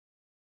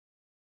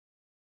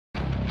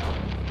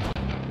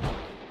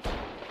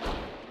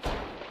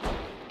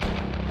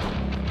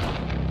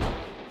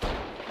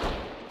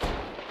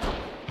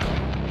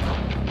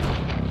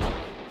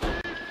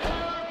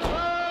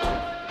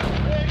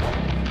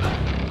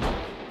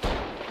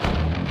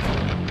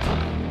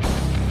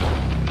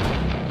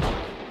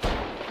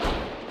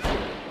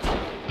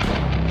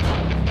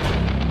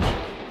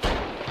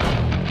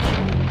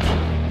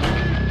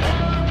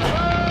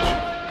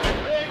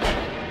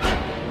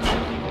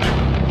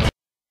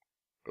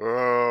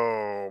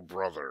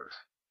other.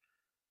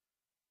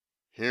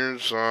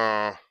 This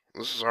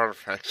is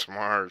Artifacts of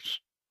Mars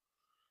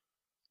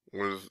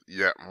with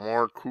yet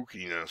more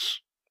kookiness.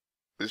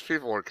 These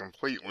people are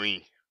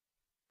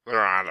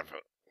they're out of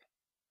it.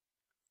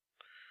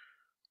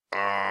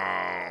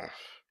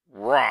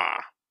 Raw.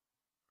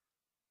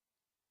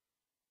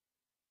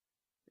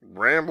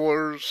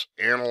 Ramblers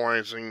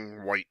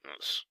Analyzing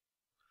Whiteness.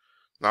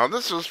 Now,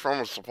 this is from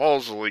a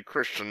supposedly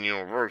Christian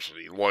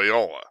university,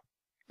 Loyola.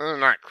 They're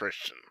not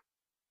Christian.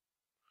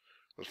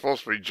 They're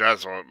supposed to be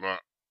Jesuit,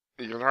 but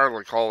you can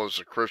hardly call this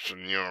a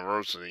Christian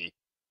university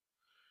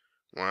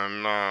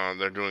when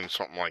they're doing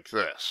something like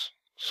this.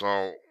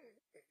 So,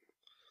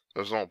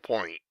 there's no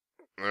point.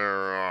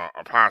 They're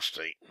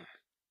apostate.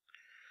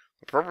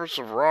 The purpose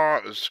of RAW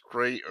is to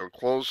create a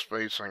closed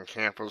space on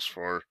campus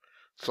for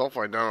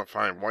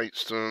self-identified white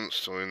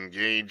students to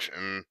engage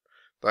in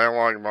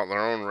dialogue about their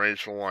own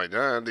racial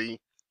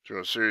identity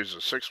through a series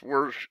of 6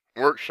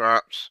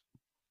 workshops.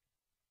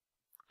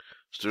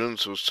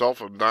 Students who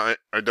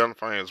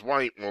self-identify as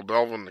white will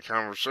delve into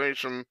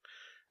conversation,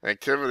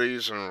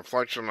 activities, and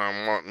reflection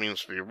on what it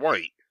means to be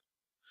white.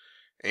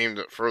 Aimed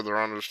at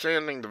further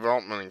understanding,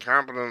 development, and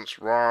competence,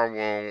 RAW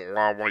will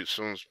allow white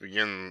students to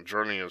begin the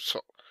journey of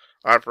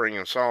operating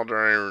in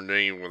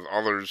solidarity with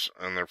others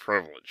and their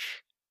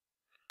privilege.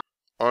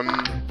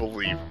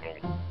 Unbelievable.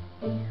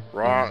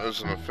 RAW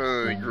is an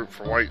affinity group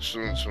for white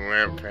students who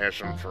have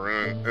passion for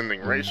ending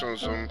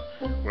racism,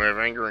 who have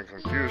anger and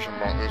confusion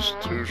about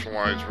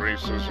institutionalized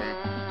racism,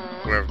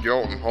 who have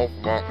guilt and hope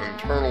about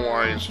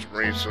internalized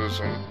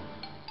racism.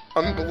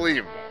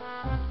 Unbelievable.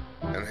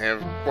 And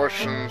have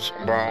questions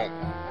about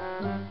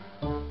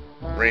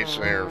race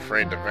they are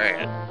afraid to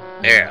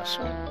ask.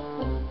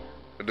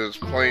 It is a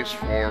place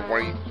for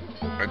white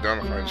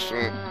identified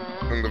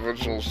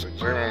individuals to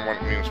examine what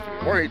it means to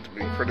be white, to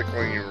be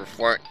critically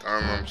reflect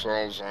on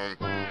themselves, on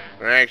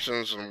their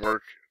actions, and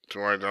work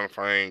to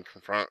identify and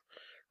confront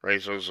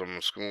racism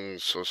in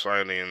schools,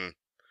 society, and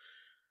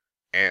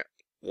at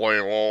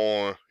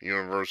Loyola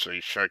University,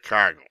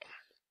 Chicago.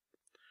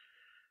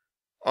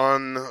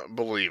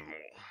 Unbelievable.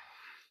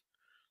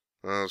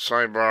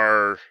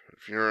 Sidebar,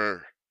 if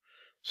you're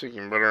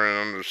seeking better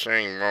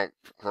understanding about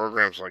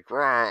programs like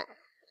RAW,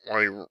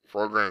 why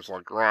programs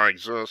like RAW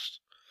exist,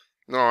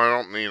 no, I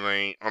don't need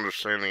any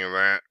understanding of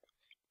that.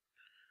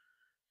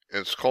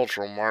 It's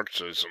cultural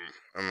Marxism,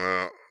 and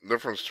the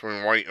difference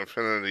between white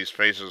affinity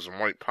spaces and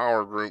white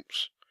power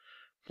groups.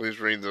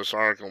 Please read this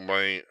article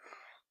by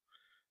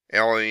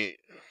Ellie,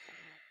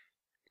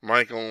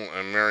 Michael,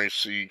 and Mary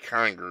C.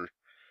 Conger.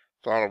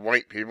 Thought of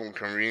white people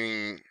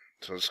convening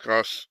to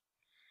discuss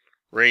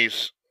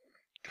race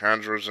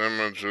conjures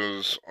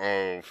images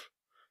of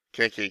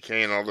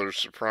KKK and other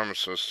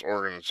supremacist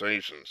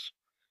organizations.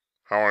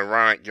 How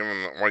ironic,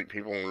 given that white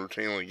people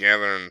routinely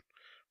gather in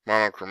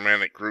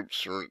monochromatic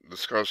groups to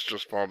discuss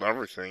just about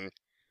everything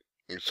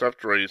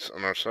except race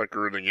in our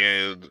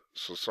segregated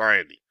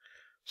society.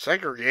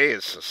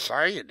 Segregated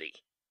society?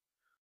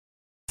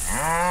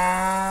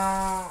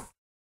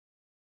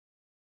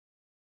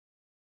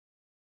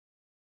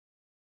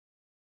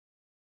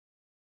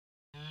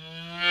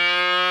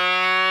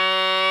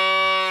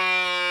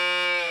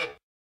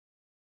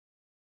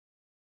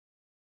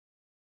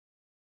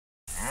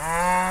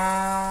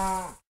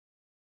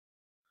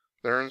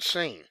 They're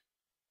insane.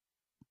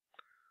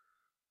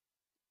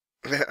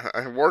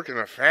 I work in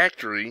a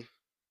factory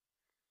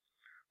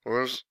where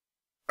there's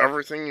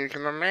everything you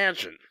can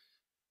imagine.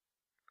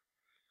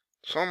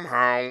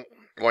 Somehow,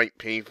 white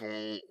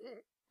people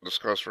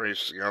discuss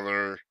race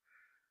together.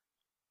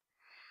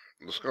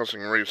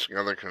 Discussing race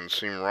together can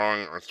seem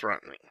wrong or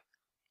threatening.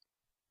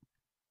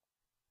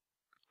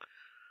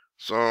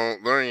 So,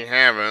 there you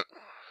have it.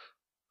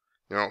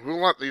 You know, who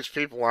let these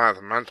people out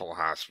of the mental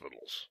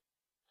hospitals?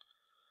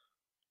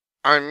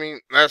 I mean,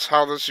 that's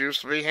how this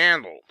used to be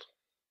handled.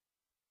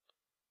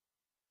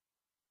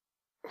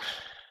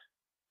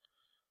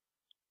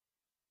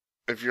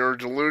 If you're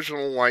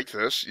delusional like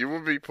this, you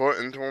would be put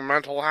into a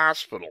mental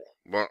hospital.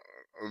 But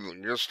I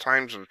guess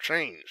times have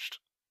changed.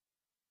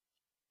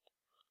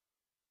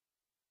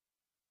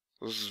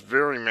 This is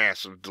very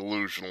massive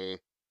delusional.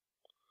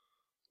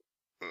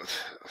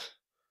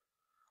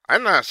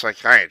 I'm not a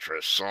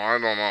psychiatrist, so I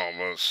don't know,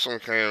 but it's some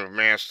kind of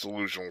mass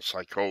delusional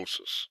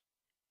psychosis.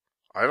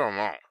 I don't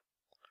know.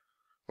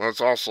 But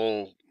it's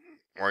also,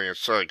 like I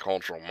said,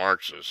 cultural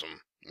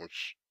Marxism,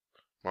 which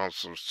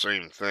amounts to the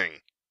same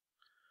thing.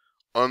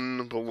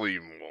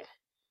 Unbelievable.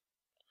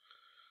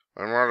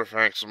 I'm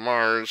Artifacts of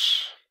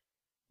Mars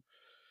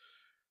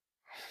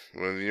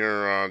with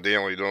your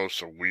daily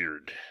dose of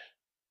weird.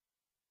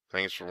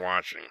 Thanks for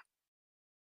watching.